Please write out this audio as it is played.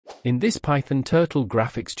In this Python Turtle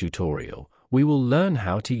graphics tutorial, we will learn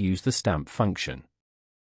how to use the stamp function.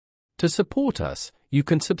 To support us, you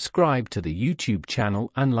can subscribe to the YouTube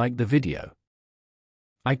channel and like the video.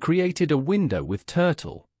 I created a window with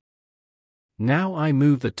Turtle. Now I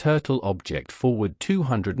move the Turtle object forward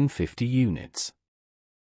 250 units.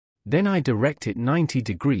 Then I direct it 90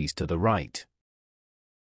 degrees to the right.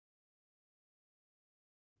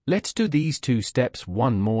 Let's do these two steps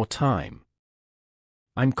one more time.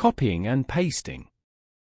 I'm copying and pasting.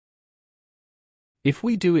 If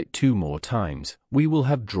we do it 2 more times, we will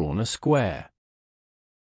have drawn a square.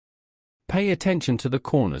 Pay attention to the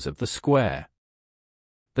corners of the square.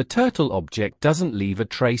 The Turtle object doesn't leave a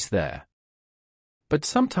trace there. But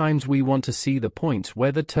sometimes we want to see the points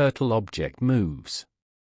where the Turtle object moves.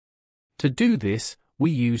 To do this,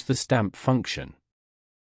 we use the stamp function.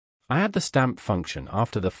 I add the stamp function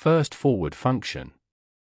after the first forward function.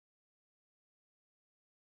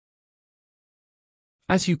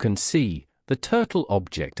 As you can see, the Turtle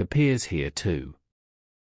object appears here too.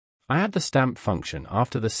 I add the stamp function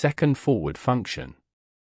after the second forward function.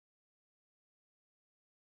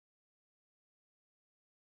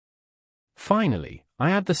 Finally,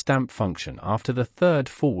 I add the stamp function after the third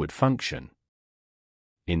forward function.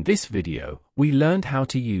 In this video, we learned how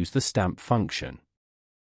to use the stamp function.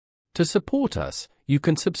 To support us, you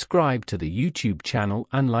can subscribe to the YouTube channel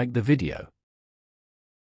and like the video.